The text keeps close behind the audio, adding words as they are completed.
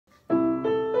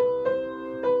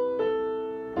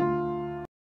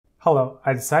Hello,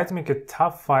 I decided to make a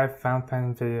top 5 fountain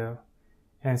pen video,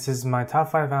 and this is my top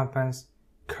 5 fountain pens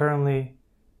currently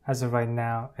as of right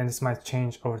now, and this might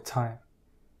change over time.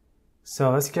 So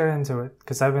let's get into it,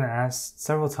 because I've been asked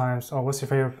several times, oh, what's your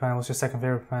favorite pen, what's your second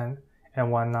favorite pen,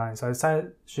 and whatnot. So I decided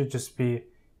it should just be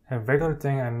a regular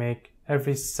thing I make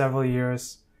every several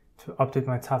years to update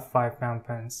my top 5 fountain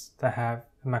pens that I have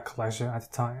in my collection at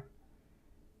the time.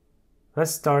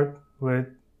 Let's start with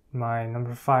my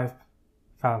number 5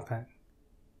 fountain pen,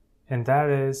 and that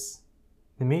is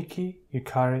the Miki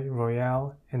Yukari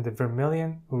Royale in the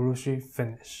Vermilion Urushi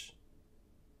finish.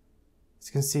 As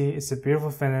you can see, it's a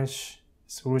beautiful finish.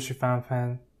 It's Urushi fountain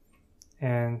pen,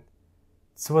 and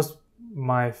this was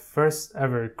my first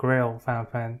ever Grail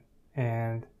fountain pen.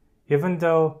 And even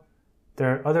though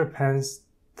there are other pens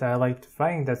that I liked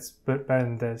writing that's better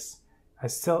than this, I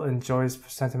still enjoy its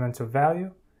sentimental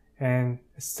value, and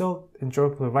it's still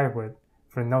enjoyable to write with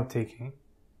for note taking.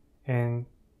 And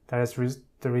that is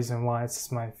the reason why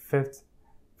it's my 5th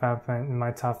fountain pen in my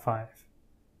top 5.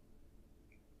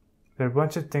 There are a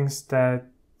bunch of things that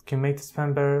can make this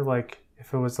pen better, like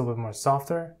if it was a little bit more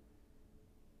softer,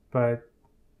 but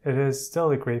it is still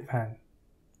a great pen.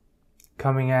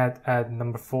 Coming at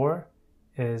number 4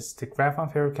 is the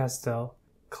Graphon Faber-Castell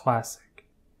Classic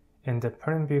in the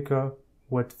Pernambuco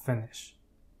wood finish.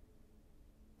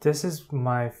 This is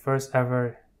my first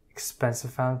ever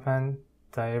expensive fountain pen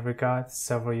that I ever got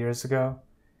several years ago,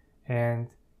 and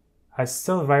I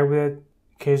still write with it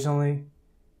occasionally,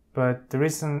 but the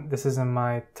reason this is in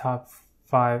my top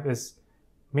 5 is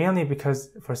mainly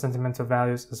because for sentimental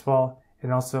values as well,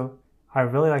 and also I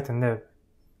really like the nib.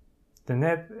 The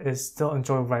nib is still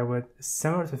enjoyable to write with. It's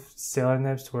similar to Sailor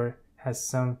nibs where it has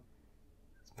some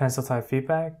pencil type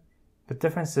feedback, but the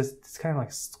difference is it's kind of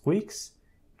like squeaks,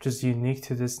 which is unique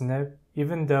to this nib,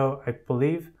 even though I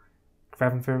believe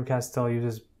Graphon Faber-Castell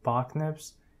uses Bach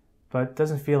nibs, but it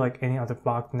doesn't feel like any other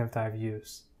Bach nib that I've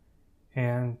used.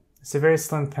 And it's a very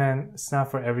slim pen. It's not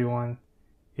for everyone.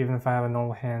 Even if I have a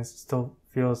normal hands, it still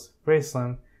feels very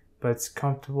slim, but it's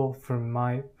comfortable for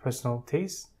my personal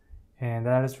taste, and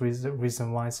that is the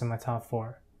reason why it's in my top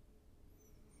 4.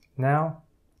 Now,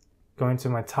 going to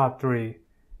my top 3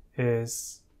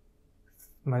 is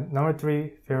my number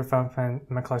 3 favorite fountain pen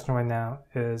in my collection right now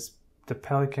is the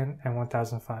Pelikan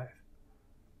M1005.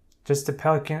 Just the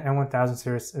Pelikan M1000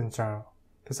 series in general,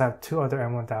 because I have 2 other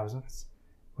M1000s,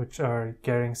 which are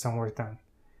getting some work done.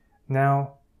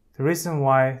 Now, the reason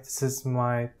why this is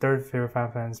my 3rd favorite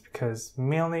fountain pen is because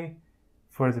mainly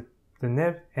for the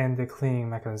nib and the cleaning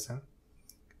mechanism.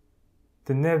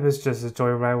 The nib is just a joy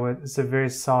to write with. It's a very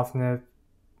soft nib.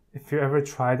 If you ever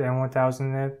tried the M1000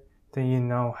 nib, then you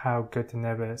know how good the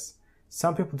nib is.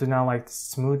 Some people do not like the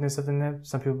smoothness of the nib.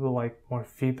 Some people like more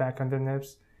feedback on their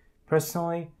nibs.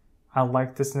 Personally, I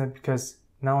like this nib because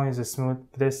not only is it smooth,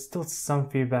 but there's still some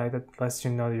feedback that lets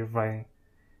you know you're writing.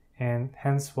 And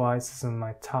hence why this is in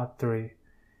my top 3,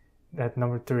 at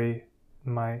number 3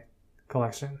 in my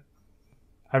collection.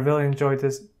 I really enjoyed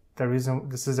this.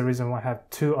 This is the reason why I have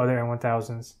 2 other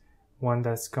M1000s. One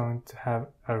that's going to have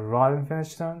a rod and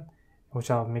finish done,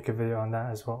 which I'll make a video on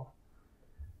that as well.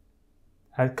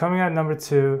 Coming at number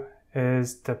 2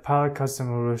 is the Pilot Custom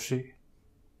Urushi.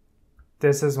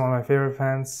 This is one of my favorite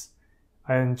pens.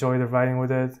 I enjoy the writing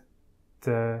with it.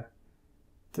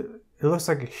 It looks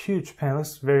like a huge pen. It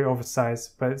looks very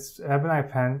oversized, but it's an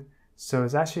ebonite pen, so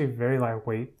it's actually very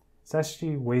lightweight. It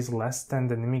actually weighs less than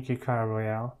the Miki Yukari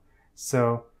Royale.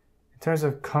 So in terms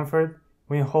of comfort,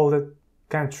 when you hold it, it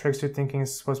kind of tricks you thinking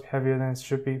it's supposed to be heavier than it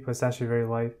should be, but it's actually very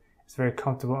light. It's very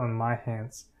comfortable on my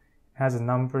hands. It has a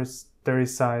numbers 30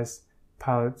 size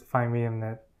Pilot fine medium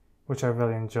nib, which I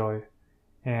really enjoy,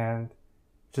 and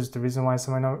just the reason why it's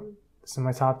in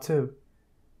my top 2.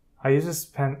 I use this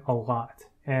pen a lot,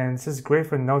 and this is great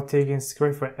for note taking. It's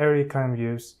great for every kind of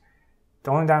use.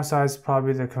 The only downside is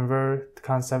probably the converter, the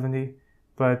Con 70,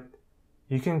 but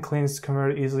you can clean this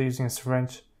converter easily using a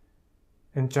syringe.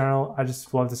 In general, I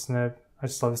just love this nib. I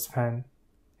just love this pen,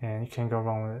 and you can't go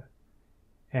wrong with it.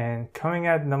 And coming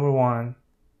at number 1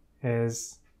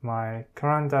 is my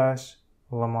Caran d'Ache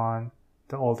Le Mans,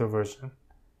 the older version.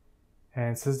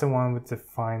 And this is the one with the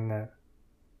fine nib.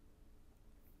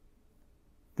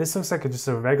 This looks like just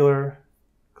a regular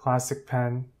classic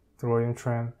pen, the rhodium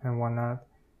trim and whatnot,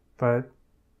 but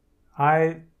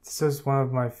this is one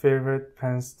of my favorite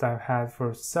pens that I've had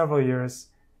for several years,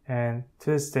 and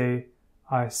to this day,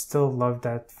 I still love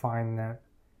that fine nib.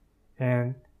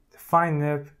 And the fine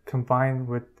nib combined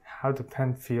with how the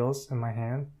pen feels in my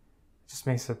hand just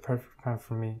makes it a perfect pen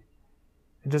for me.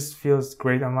 It just feels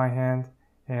great on my hand,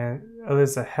 and it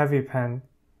is a heavy pen,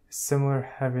 similar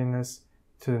heaviness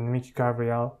to the Namiki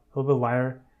Gabrielle, a little bit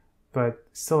lighter, but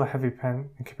still a heavy pen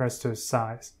in comparison to its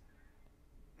size.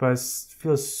 But it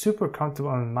feels super comfortable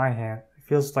on my hand. It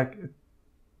feels like it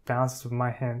balances with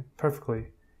my hand perfectly.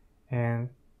 And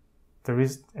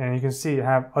you can see I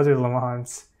have other Le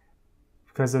Mans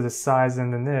because of the size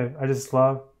and the nib. I just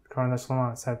love Caran d'Ache Le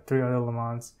Mans. I have 3 other Le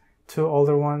Mans, 2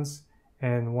 older ones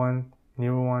and 1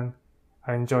 newer one.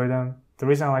 I enjoy them. The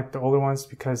reason I like the older ones is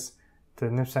because the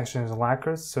nib section is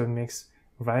lacquered, so it makes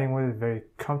writing with it very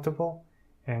comfortable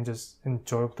and just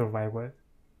enjoyable to write with.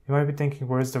 You might be thinking,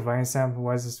 where's the writing sample?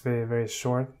 Why is this video very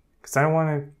short? Because I don't want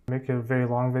to make it a very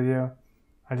long video.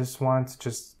 I just want to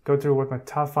just go through what my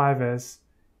top 5 is,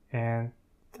 and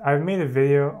I've made a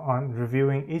video on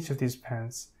reviewing each of these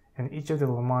pens and each of the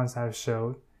Le Mans I've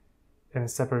showed in a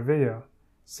separate video.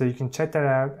 So you can check that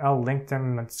out. I'll link them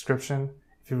in my description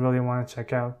if you really want to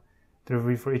check out the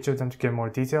review for each of them to get more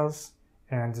details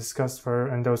and discuss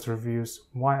further in those reviews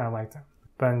why I like them.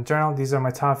 But in general, these are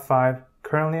my top 5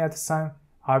 currently at this time.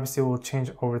 Obviously, it will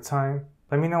change over time.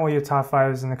 Let me know what your top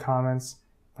 5 is in the comments.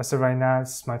 As of right now,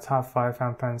 this is my top 5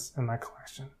 fountain pens in my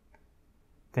collection.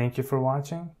 Thank you for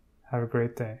watching. Have a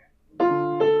great day.